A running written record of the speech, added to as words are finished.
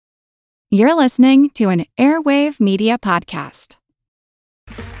You're listening to an Airwave Media Podcast.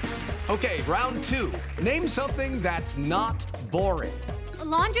 Okay, round two. Name something that's not boring. A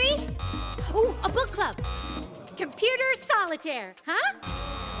laundry? Ooh, a book club. Computer solitaire, huh?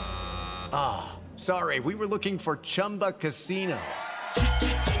 Ah, sorry, we were looking for Chumba Casino.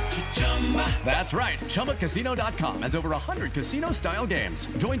 That's right, ChumbaCasino.com has over 100 casino-style games.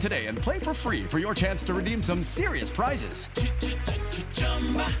 Join today and play for free for your chance to redeem some serious prizes.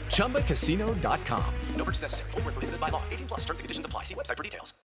 ChumbaCasino.com. No purchase necessary. Void where prohibited by law. 18 plus. Terms and conditions apply. See website for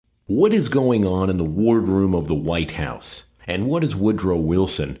details. What is going on in the wardroom of the White House? And what does Woodrow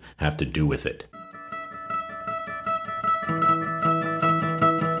Wilson have to do with it?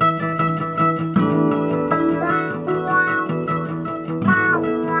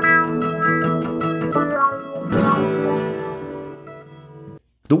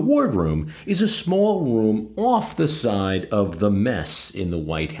 The wardroom is a small room off the side of the mess in the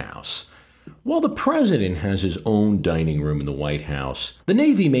White House. While the president has his own dining room in the White House, the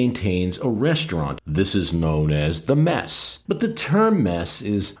Navy maintains a restaurant. This is known as the mess. But the term mess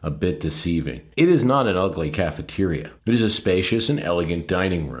is a bit deceiving. It is not an ugly cafeteria. It is a spacious and elegant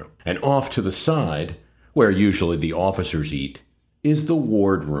dining room. And off to the side, where usually the officers eat, is the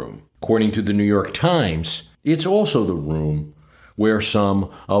wardroom. According to the New York Times, it's also the room where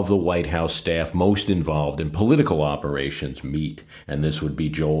some of the White House staff most involved in political operations meet. And this would be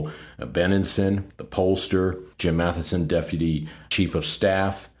Joel Benenson, the pollster, Jim Matheson, Deputy Chief of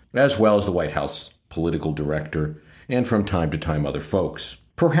Staff, as well as the White House political director, and from time to time other folks.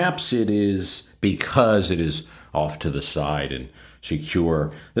 Perhaps it is because it is off to the side and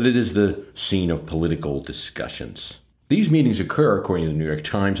secure that it is the scene of political discussions. These meetings occur, according to the New York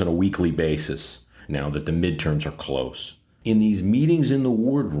Times, on a weekly basis, now that the midterms are close. In these meetings in the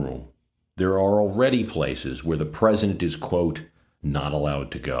wardroom, there are already places where the president is, quote, not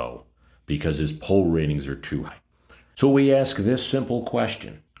allowed to go because his poll ratings are too high. So we ask this simple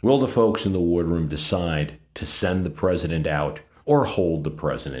question. Will the folks in the wardroom decide to send the president out or hold the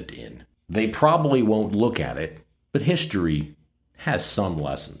president in? They probably won't look at it, but history has some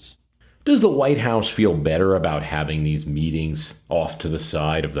lessons. Does the White House feel better about having these meetings off to the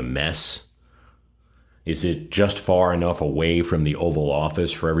side of the mess? Is it just far enough away from the Oval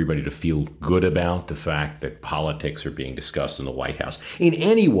Office for everybody to feel good about the fact that politics are being discussed in the White House? In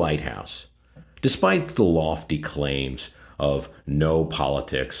any White House, despite the lofty claims of no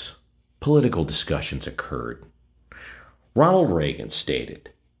politics, political discussions occurred. Ronald Reagan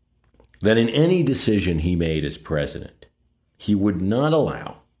stated that in any decision he made as president, he would not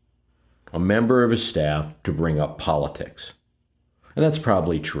allow a member of his staff to bring up politics. And that's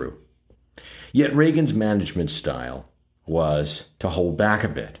probably true. Yet Reagan's management style was to hold back a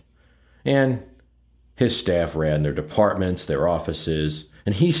bit, and his staff ran their departments, their offices,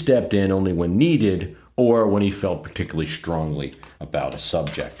 and he stepped in only when needed or when he felt particularly strongly about a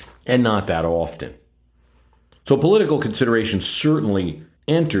subject, and not that often. So political considerations certainly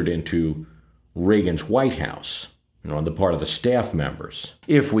entered into Reagan's White House, on the part of the staff members,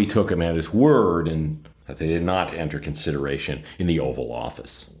 if we took him at his word and that they did not enter consideration in the Oval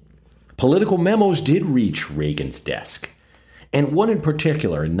Office. Political memos did reach Reagan's desk, and one in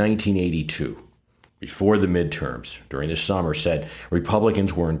particular in 1982, before the midterms, during the summer, said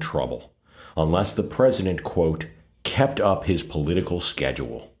Republicans were in trouble unless the president, quote, kept up his political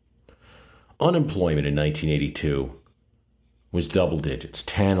schedule. Unemployment in 1982 was double digits,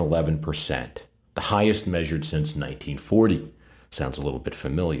 10, 11%, the highest measured since 1940. Sounds a little bit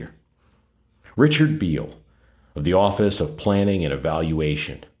familiar. Richard Beale, of the Office of Planning and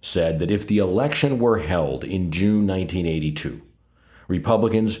Evaluation, said that if the election were held in June 1982,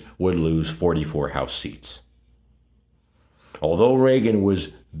 Republicans would lose 44 House seats. Although Reagan was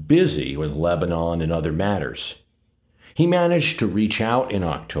busy with Lebanon and other matters, he managed to reach out in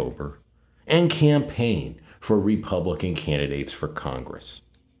October and campaign for Republican candidates for Congress.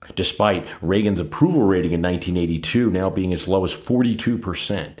 Despite Reagan's approval rating in 1982 now being as low as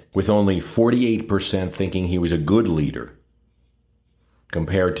 42%, with only 48% thinking he was a good leader,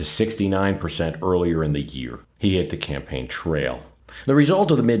 compared to 69% earlier in the year, he hit the campaign trail. The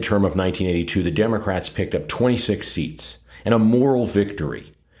result of the midterm of 1982, the Democrats picked up 26 seats and a moral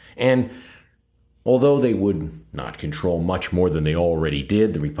victory. And although they would not control much more than they already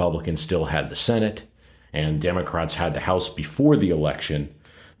did, the Republicans still had the Senate, and Democrats had the House before the election,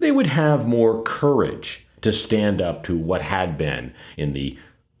 they would have more courage to stand up to what had been, in the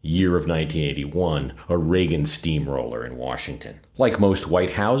year of 1981, a Reagan steamroller in Washington. Like most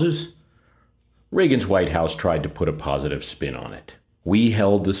White Houses, Reagan's White House tried to put a positive spin on it. We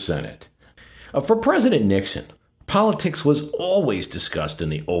held the Senate. For President Nixon, Politics was always discussed in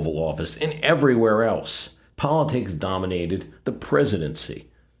the Oval Office and everywhere else. Politics dominated the presidency.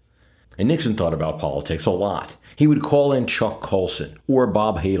 And Nixon thought about politics a lot. He would call in Chuck Colson or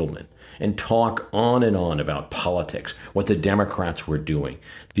Bob Hadelman and talk on and on about politics, what the Democrats were doing,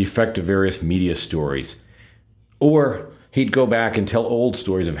 the effect of various media stories. Or he'd go back and tell old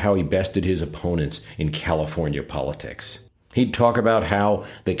stories of how he bested his opponents in California politics. He'd talk about how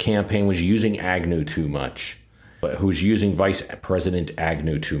the campaign was using Agnew too much, who was using Vice President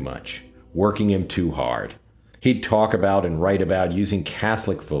Agnew too much, working him too hard. He'd talk about and write about using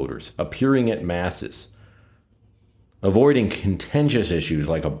Catholic voters, appearing at masses, avoiding contentious issues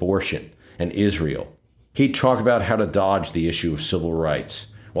like abortion and Israel. He'd talk about how to dodge the issue of civil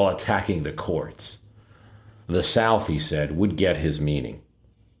rights while attacking the courts. The South, he said, would get his meaning,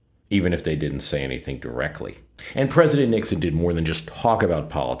 even if they didn't say anything directly. And President Nixon did more than just talk about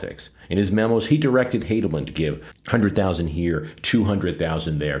politics. In his memos, he directed Hadelman to give 100,000 here,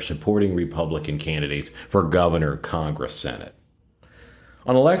 200,000 there, supporting Republican candidates for governor, Congress, Senate.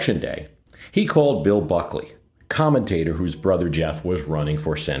 On Election Day, he called Bill Buckley, commentator whose brother Jeff was running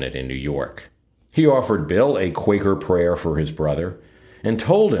for Senate in New York. He offered Bill a Quaker prayer for his brother and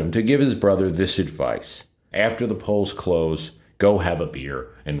told him to give his brother this advice: after the polls close, go have a beer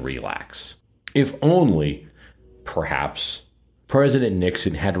and relax. If only, perhaps, President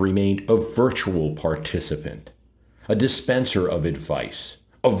Nixon had remained a virtual participant, a dispenser of advice,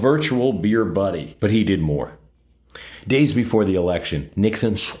 a virtual beer buddy. But he did more. Days before the election,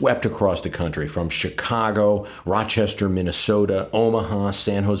 Nixon swept across the country from Chicago, Rochester, Minnesota, Omaha,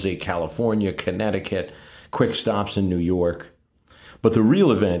 San Jose, California, Connecticut, quick stops in New York. But the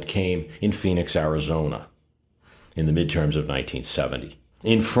real event came in Phoenix, Arizona, in the midterms of 1970,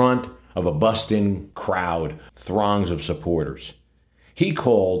 in front of a busting crowd, throngs of supporters. He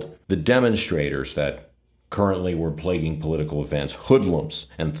called the demonstrators that currently were plaguing political events hoodlums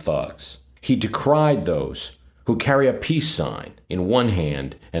and thugs. He decried those who carry a peace sign in one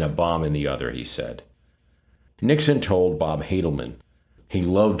hand and a bomb in the other, he said. Nixon told Bob Hadelman he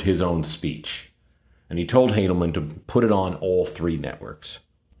loved his own speech, and he told Hadelman to put it on all three networks.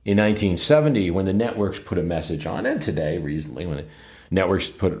 In 1970, when the networks put a message on, and today, recently, when the networks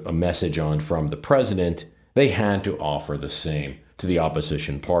put a message on from the president, they had to offer the same to the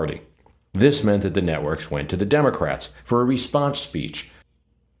opposition party. This meant that the networks went to the Democrats for a response speech.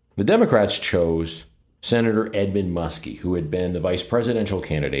 The Democrats chose Senator Edmund Muskie, who had been the vice presidential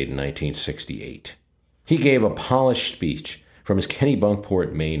candidate in 1968. He gave a polished speech from his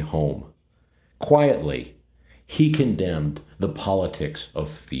Kennebunkport, Maine home. Quietly, he condemned the politics of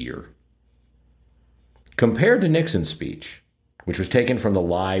fear. Compared to Nixon's speech, which was taken from the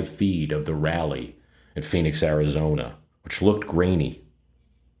live feed of the rally in Phoenix, Arizona, which looked grainy,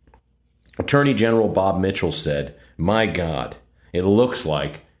 Attorney General Bob Mitchell said, "My God, it looks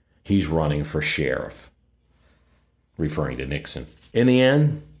like he's running for sheriff," referring to Nixon. In the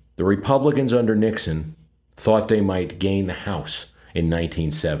end, the Republicans under Nixon thought they might gain the House in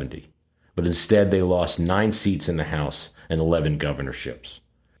 1970, but instead they lost 9 seats in the House and 11 governorships.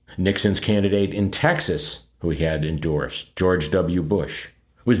 Nixon's candidate in Texas, who he had endorsed, George W. Bush,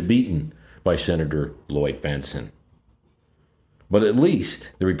 was beaten by Senator Lloyd Bentsen. But at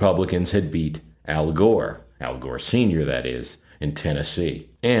least the Republicans had beat Al Gore Sr., that is, in Tennessee.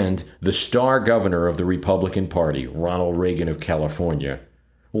 And the star governor of the Republican Party, Ronald Reagan of California,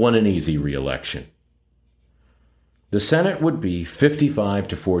 won an easy re-election. The Senate would be 55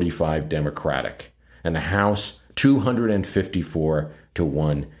 to 45 Democratic, and the House 254 to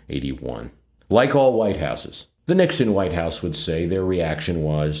 181. Like all White Houses, the Nixon White House would say their reaction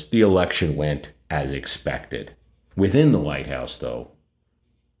was the election went as expected. Within the White House, though,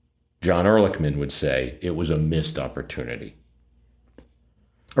 John Ehrlichman would say it was a missed opportunity.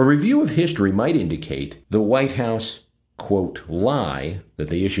 A review of history might indicate the White House, quote, lie that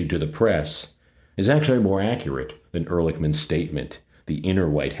they issued to the press is actually more accurate than Ehrlichman's statement, the inner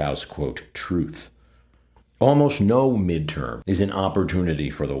White House, quote, truth. Almost no midterm is an opportunity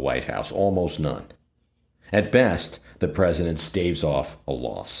for the White House, almost none. At best, the president staves off a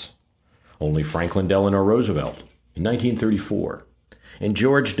loss. Only Franklin Delano Roosevelt in 1934 and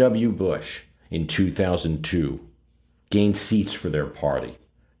George W. Bush in 2002 gained seats for their party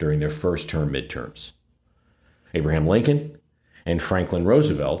during their first-term midterms. Abraham Lincoln and Franklin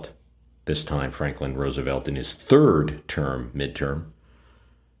Roosevelt, this time Franklin Roosevelt in his third-term midterm,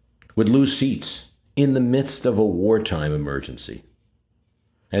 would lose seats in the midst of a wartime emergency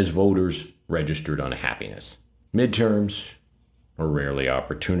as voters registered unhappiness. Midterms are rarely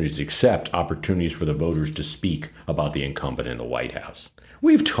opportunities, except opportunities for the voters to speak about the incumbent in the White House.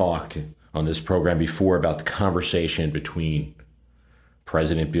 We've talked on this program before about the conversation between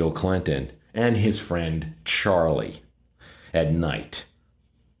President Bill Clinton and his friend Charlie at night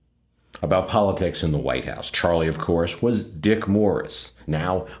about politics in the White House. Charlie, of course, was Dick Morris,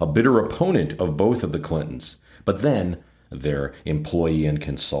 now a bitter opponent of both of the Clintons, but then their employee and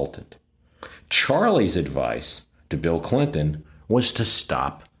consultant. Charlie's advice to Bill Clinton was to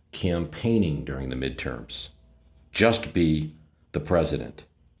stop campaigning during the midterms. Just be the president.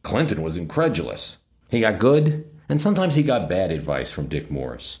 Clinton was incredulous. He got good, and sometimes he got bad advice from Dick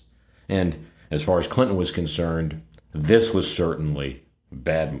Morris. And as far as Clinton was concerned, this was certainly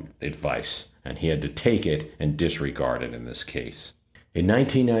bad advice, and he had to take it and disregard it in this case. In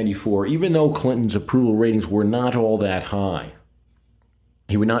 1994, even though Clinton's approval ratings were not all that high,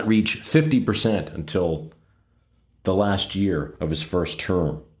 he would not reach 50% until the last year of his first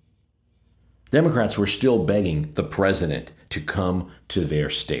term. Democrats were still begging the president to come to their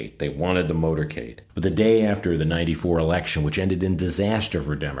state. They wanted the motorcade. But the day after the 94 election, which ended in disaster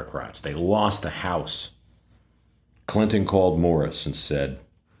for Democrats, they lost the House. Clinton called Morris and said,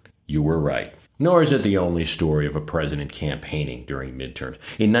 "You were right." Nor is it the only story of a president campaigning during midterms.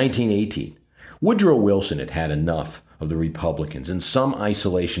 In 1918, Woodrow Wilson had had enough of the Republicans and some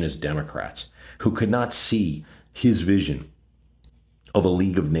isolationist Democrats who could not see his vision of a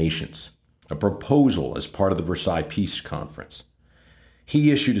League of Nations, a proposal as part of the Versailles Peace Conference.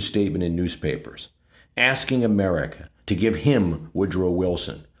 He issued a statement in newspapers asking America to give him, Woodrow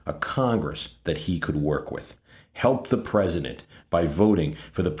Wilson, a Congress that he could work with, help the president by voting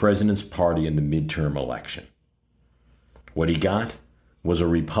for the president's party in the midterm election. What he got was a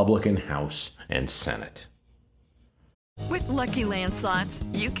Republican House and Senate. With Lucky Land Slots,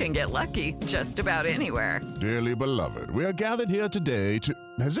 you can get lucky just about anywhere. Dearly beloved, we are gathered here today to...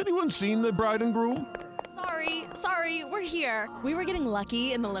 Has anyone seen the bride and groom? Sorry, we're here. We were getting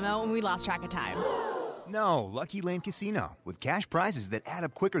lucky in the limo and we lost track of time. No, Lucky Land Casino, with cash prizes that add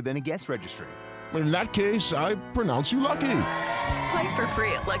up quicker than a guest registry. In that case, I pronounce you lucky. Play for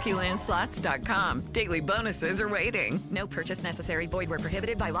free at LuckyLandSlots.com. Daily bonuses are waiting. No purchase necessary. Void where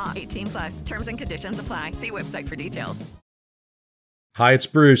prohibited by law. 18+. Terms and conditions apply. See website for details. Hi, it's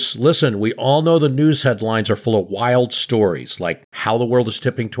Bruce. Listen, we all know the news headlines are full of wild stories, like how the world is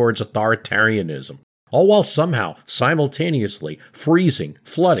tipping towards authoritarianism, all while somehow simultaneously freezing,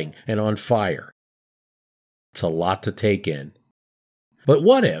 flooding, and on fire. It's a lot to take in. But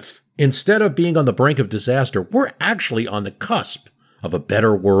what if, instead of being on the brink of disaster, we're actually on the cusp of a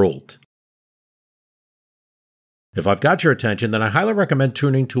better world? If I've got your attention, then I highly recommend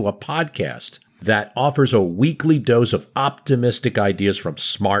tuning to a podcast that offers a weekly dose of optimistic ideas from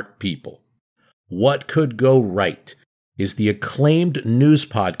smart people. What Could Go Right is the acclaimed news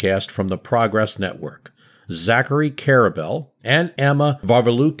podcast from the Progress Network. Zachary Karabell and Emma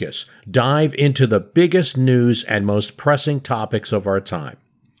Varvaloucas dive into the biggest news and most pressing topics of our time,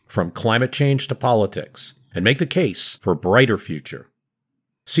 from climate change to politics, and make the case for a brighter future.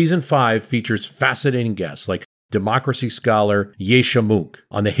 Season 5 features fascinating guests like democracy scholar Yesha Mounk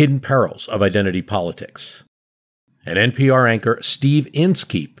on the hidden perils of identity politics, and NPR anchor Steve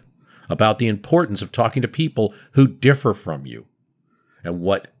Inskeep about the importance of talking to people who differ from you, and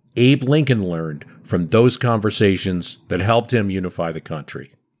what Abe Lincoln learned from those conversations that helped him unify the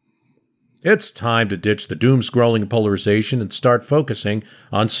country. It's time to ditch the doom-scrolling polarization and start focusing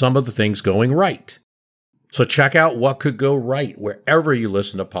on some of the things going right. So check out What Could Go Right wherever you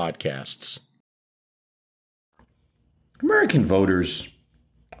listen to podcasts. American voters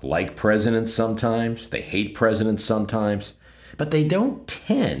like presidents sometimes, they hate presidents sometimes, but they don't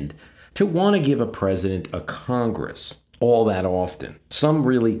tend to want to give a president a Congress all that often. Some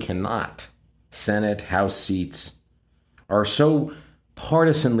really cannot. Senate, House seats are so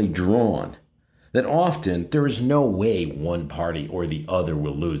partisanly drawn that often there is no way one party or the other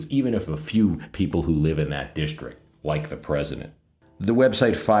will lose, even if a few people who live in that district like the president. The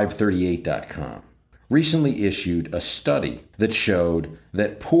website 538.com recently issued a study that showed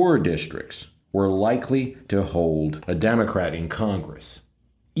that poor districts were likely to hold a Democrat in Congress,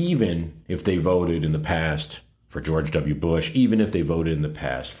 even if they voted in the past for George W. Bush, even if they voted in the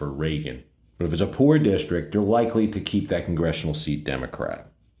past for Reagan. But if it's a poor district, they're likely to keep that congressional seat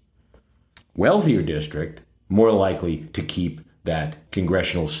Democrat. Wealthier district, more likely to keep that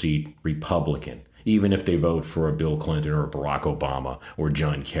congressional seat Republican, even if they vote for a Bill Clinton or a Barack Obama or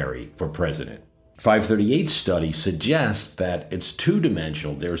John Kerry for president. 538's study suggests that it's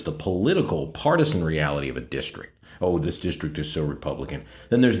two-dimensional. There's the political, partisan reality of a district. Oh, this district is so Republican.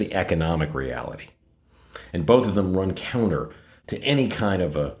 Then there's the economic reality. And both of them run counter to any kind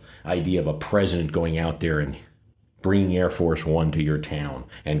of a idea of a president going out there and bringing Air Force One to your town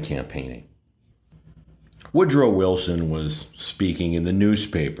and campaigning. Woodrow Wilson was speaking in the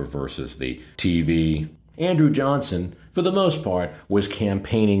newspaper versus the TV. Andrew Johnson, for the most part, was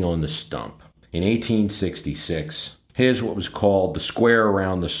campaigning on the stump. In 1866, here's what was called the square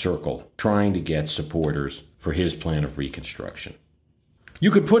around the circle, trying to get supporters for his plan of Reconstruction.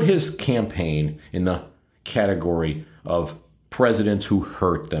 You could put his campaign in the category of presidents who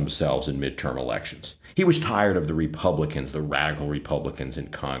hurt themselves in midterm elections. He was tired of the Republicans, the radical Republicans in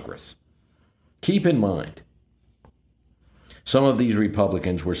Congress. Keep in mind, some of these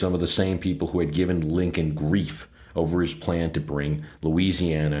Republicans were some of the same people who had given Lincoln grief over his plan to bring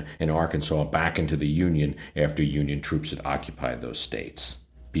Louisiana and Arkansas back into the Union after Union troops had occupied those states,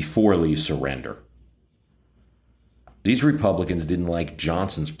 before Lee's surrender. These Republicans didn't like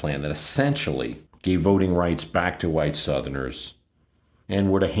Johnson's plan that essentially gave voting rights back to white Southerners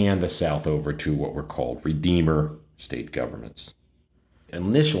and were to hand the South over to what were called Redeemer state governments.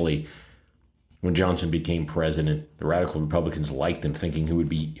 Initially, when Johnson became president, the radical Republicans liked him, thinking he would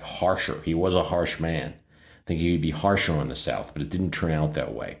be harsher. He was a harsh man, thinking he'd be harsher on the South, but it didn't turn out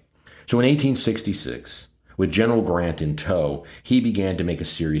that way. So in 1866, with General Grant in tow, he began to make a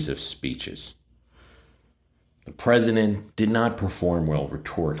series of speeches. The president did not perform well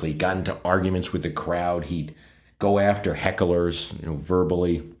rhetorically. He got into arguments with the crowd. He'd go after hecklers,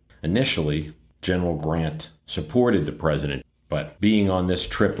 verbally. Initially, General Grant supported the president, but being on this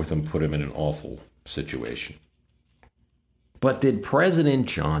trip with him put him in an awful situation. But did President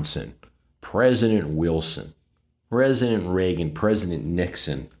Johnson, President Wilson, President Reagan, President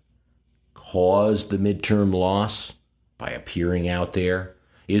Nixon cause the midterm loss by appearing out there?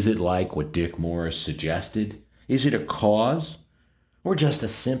 Is it like what Dick Morris suggested? Is it a cause or just a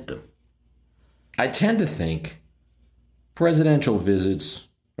symptom? I tend to think presidential visits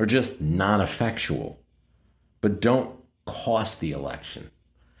are just non-effectual, but don't cost the election.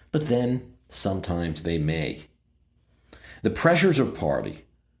 But then sometimes they may. The pressures of party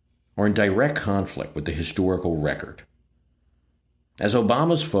are in direct conflict with the historical record. As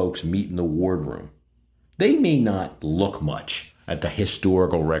Obama's folks meet in the wardroom, they may not look much at the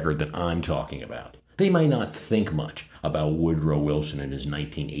historical record that I'm talking about. They might not think much about Woodrow Wilson and his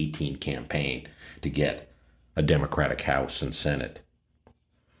 1918 campaign to get a Democratic House and Senate.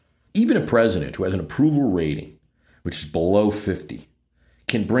 Even a president who has an approval rating which is below 50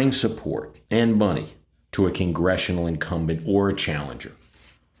 can bring support and money to a congressional incumbent or a challenger.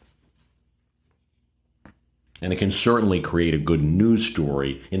 And it can certainly create a good news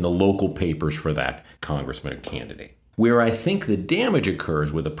story in the local papers for that congressman or candidate. Where I think the damage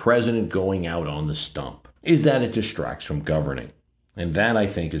occurs with a president going out on the stump is that it distracts from governing. And that, I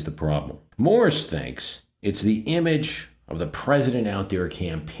think, is the problem. Morris thinks it's the image of the president out there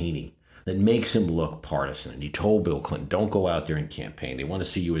campaigning that makes him look partisan. And he told Bill Clinton, don't go out there and campaign. They want to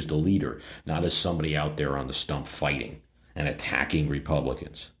see you as the leader, not as somebody out there on the stump fighting and attacking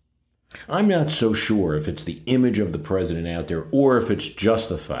Republicans. I'm not so sure if it's the image of the president out there or if it's just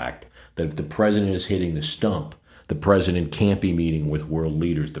the fact that if the president is hitting the stump, the president can't be meeting with world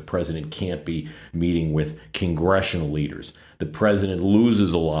leaders. The president can't be meeting with congressional leaders. The president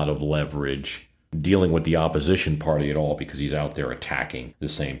loses a lot of leverage dealing with the opposition party at all because he's out there attacking the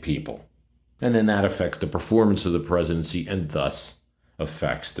same people. And then that affects the performance of the presidency and thus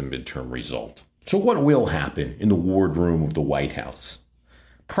affects the midterm result. So what will happen in the wardroom of the White House?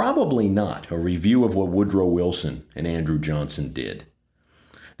 Probably not a review of what Woodrow Wilson and Andrew Johnson did.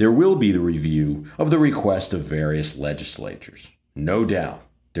 There will be the review of the request of various legislatures. No doubt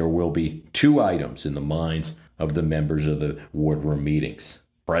there will be two items in the minds of the members of the wardroom meetings.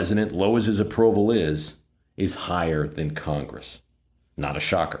 President, low as his approval is higher than Congress. Not a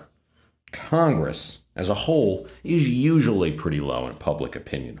shocker. Congress, as a whole, is usually pretty low in public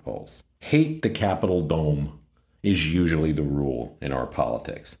opinion polls. Hate the Capitol dome is usually the rule in our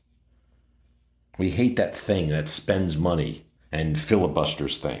politics. We hate that thing that spends money and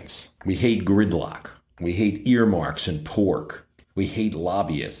filibusters things. We hate gridlock. We hate earmarks and pork. We hate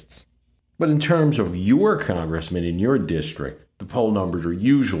lobbyists. But in terms of your congressman in your district, the poll numbers are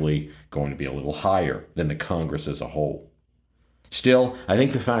usually going to be a little higher than the Congress as a whole. Still, I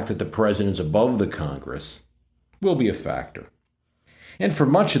think the fact that the president's above the Congress will be a factor. And for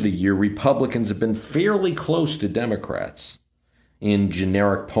much of the year, Republicans have been fairly close to Democrats in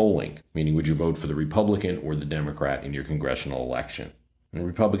generic polling, meaning would you vote for the Republican or the Democrat in your congressional election. And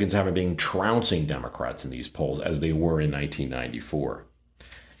Republicans haven't been trouncing Democrats in these polls as they were in 1994.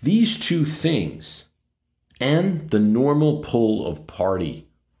 These two things and the normal pull of party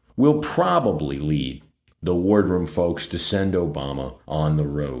will probably lead the wardroom folks to send Obama on the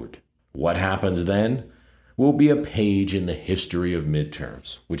road. What happens then? will be a page in the history of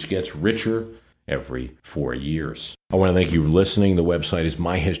midterms, which gets richer every 4 years. I want to thank you for listening. The website is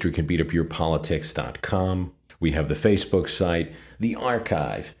myhistorycanbeatupyourpolitics.com. We have the Facebook site. The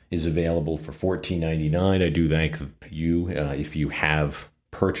archive is available for $14.99. I do thank you if you have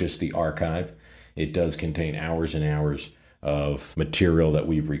purchased the archive. It does contain hours and hours of material that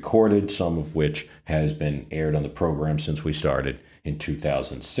we've recorded, some of which has been aired on the program since we started in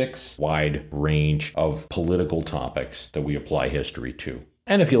 2006. Wide range of political topics that we apply history to.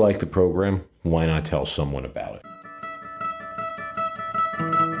 And if you like the program, why not tell someone about it?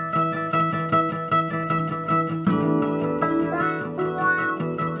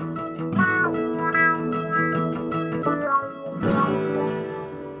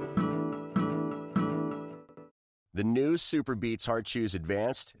 The new Super Beats Heart Chews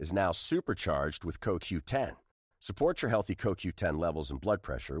Advanced is now supercharged with CoQ10. Support your healthy CoQ10 levels and blood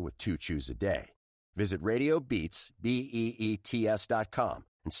pressure with 2 chews a day. Visit RadioBeats, BEETS.com,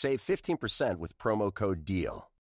 and save 15% with promo code DEAL.